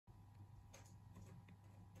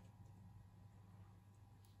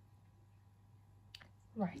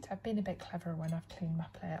Right, I've been a bit clever when I've cleaned my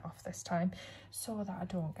plate off this time so that I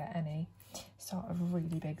don't get any sort of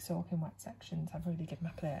really big soaking wet sections. I've really given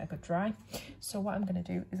my plate a good dry. So what I'm going to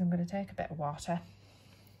do is I'm going to take a bit of water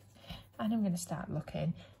and I'm going to start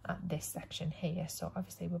looking at this section here. So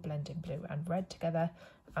obviously we're blending blue and red together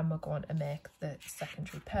and we're going to make the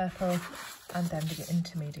secondary purple and then the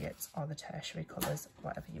intermediates or the tertiary colours,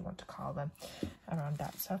 whatever you want to call them, around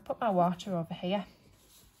that. So I've put my water over here.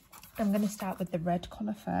 I'm going to start with the red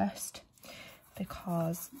colour first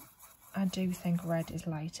because I do think red is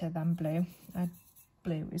lighter than blue.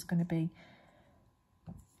 Blue is going to be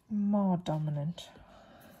more dominant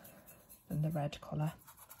than the red colour.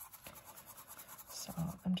 So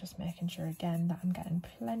I'm just making sure again that I'm getting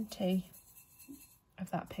plenty of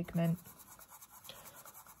that pigment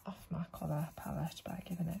off my colour palette by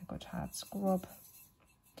giving it a good hard scrub.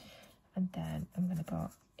 And then I'm going to go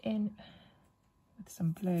in with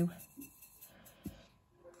some blue.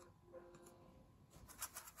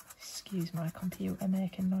 Excuse my computer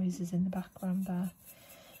making noises in the background there.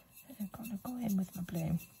 I'm going to go in with my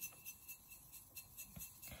blue.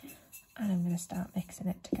 And I'm going to start mixing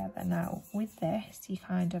it together. Now with this you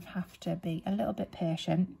kind of have to be a little bit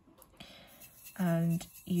patient and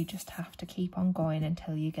you just have to keep on going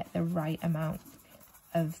until you get the right amount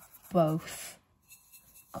of both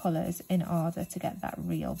colours in order to get that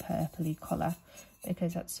real purpley colour,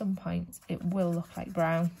 because at some points it will look like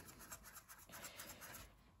brown,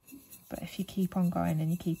 but if you keep on going and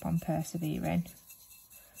you keep on persevering,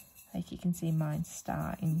 like you can see mine's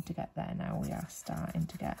starting to get there now. We are starting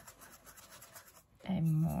to get a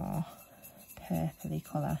more purpley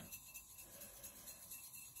colour,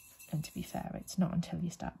 and to be fair, it's not until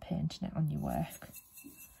you start painting it on your work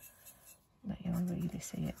that you'll really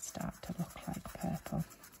see it start to look like purple.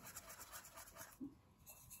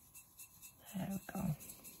 There we go.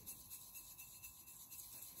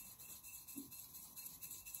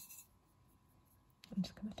 I'm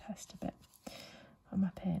just going to test a bit on my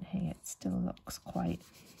paint here. It still looks quite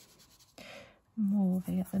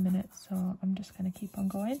mauvey at the minute, so I'm just going to keep on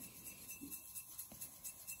going.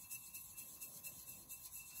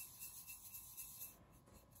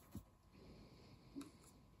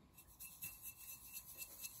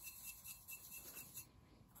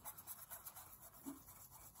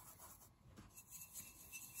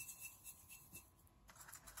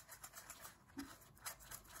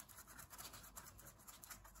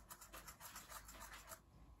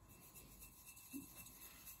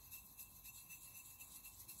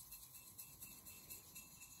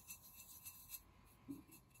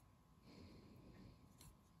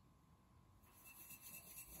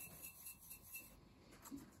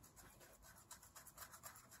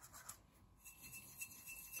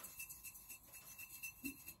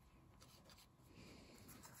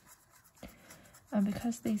 And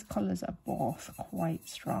because these colours are both quite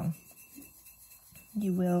strong,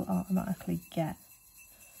 you will automatically get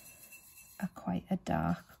quite a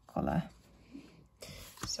dark colour.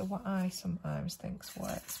 So what I sometimes think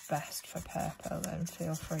works best for purple, and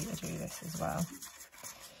feel free to do this as well,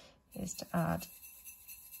 is to add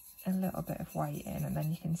a little bit of white in, and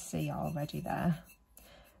then you can see already there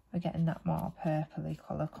we're getting that more purpley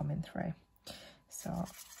colour coming through. So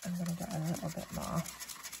I'm going to get a little bit more.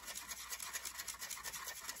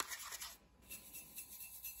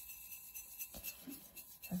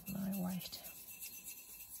 Of my white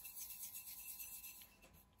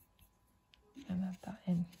and add that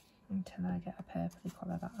in until I get a purpley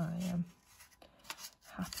colour that I am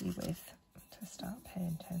happy with to start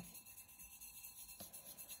painting.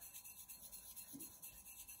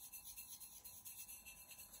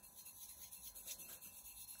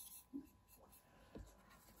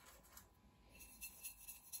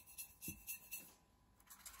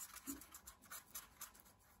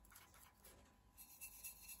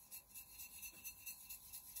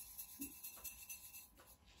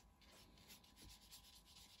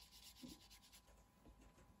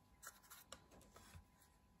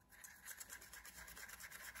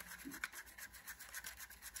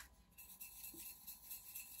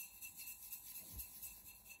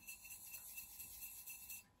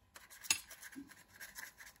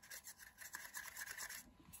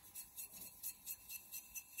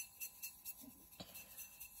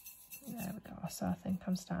 There we go. So I think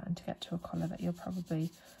I'm starting to get to a colour that you'll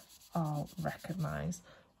probably all recognise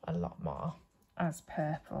a lot more as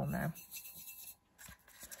purple now.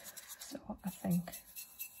 So I think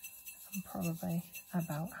I'm probably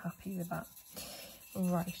about happy with that.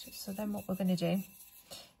 Right, so then what we're going to do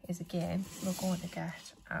is, again, we're going to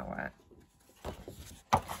get our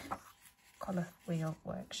colour wheel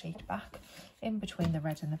worksheet back. In between the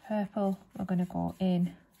red and the purple, we're going to go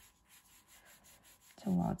in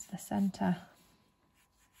towards the centre,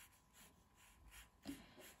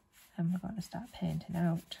 and we're going to start painting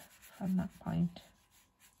out from that point,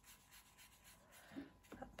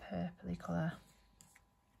 that purpley colour.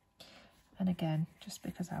 And again, just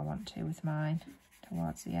because I want to with mine,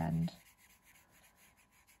 towards the end,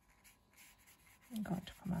 I'm going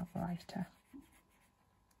to come out lighter,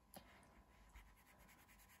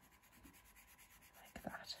 like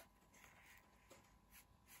that.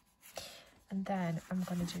 And then I'm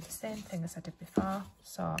going to do the same thing as I did before.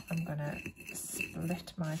 So I'm going to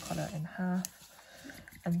split my colour in half,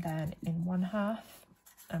 and then in one half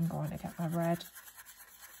I'm going to get my red.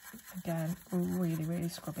 Again, really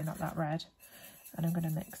scrubbing up that red, and I'm going to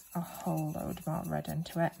mix a whole load more red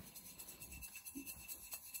into it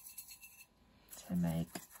to make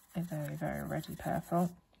a very reddy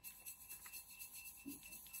purple.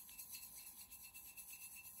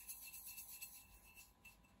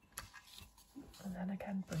 And then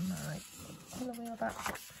again, bring my colour wheel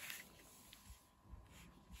back.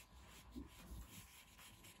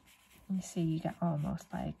 And you see you get almost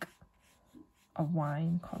like a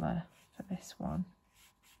wine colour for this one.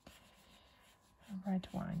 A red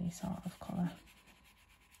winey sort of colour.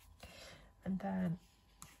 And then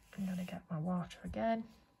I'm going to get my water again,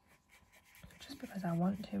 just because I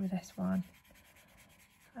want to with this one.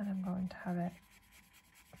 And I'm going to have it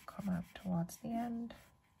come out towards the end.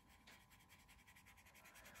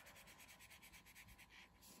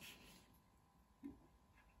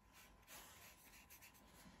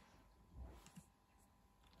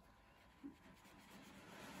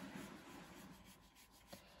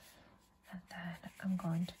 And then I'm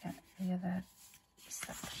going to get the other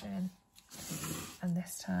section, and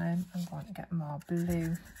this time I'm going to get more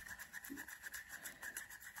blue,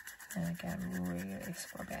 and again really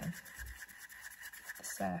scrubbing the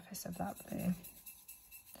surface of that blue,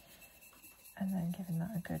 and then giving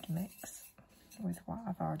that a good mix with what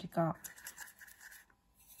I've already got.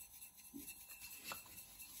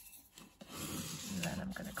 And then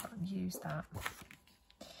I'm going to go and use that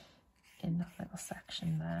in that little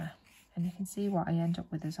section there. And you can see what I end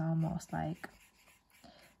up with is almost like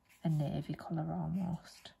a navy colour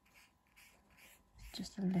almost.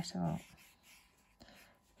 Just a little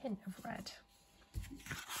hint of red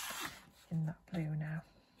in that blue now.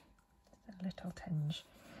 Just a little tinge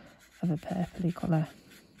of a purpley colour.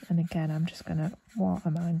 And again, I'm just going to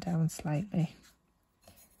water mine down slightly.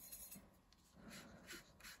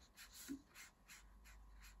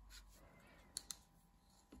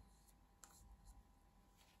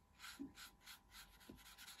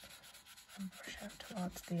 And brush out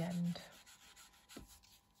towards the end.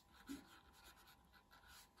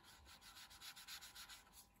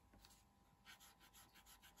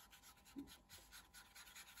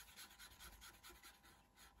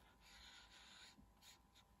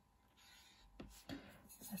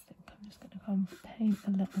 I think I'm just going to come paint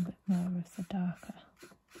a little bit more of the darker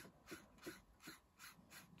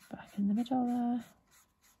back in the middle there.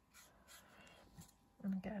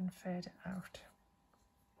 And again, fade it out.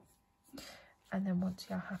 And then once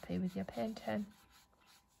you're happy with your painting,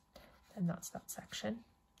 then that's that section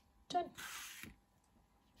done.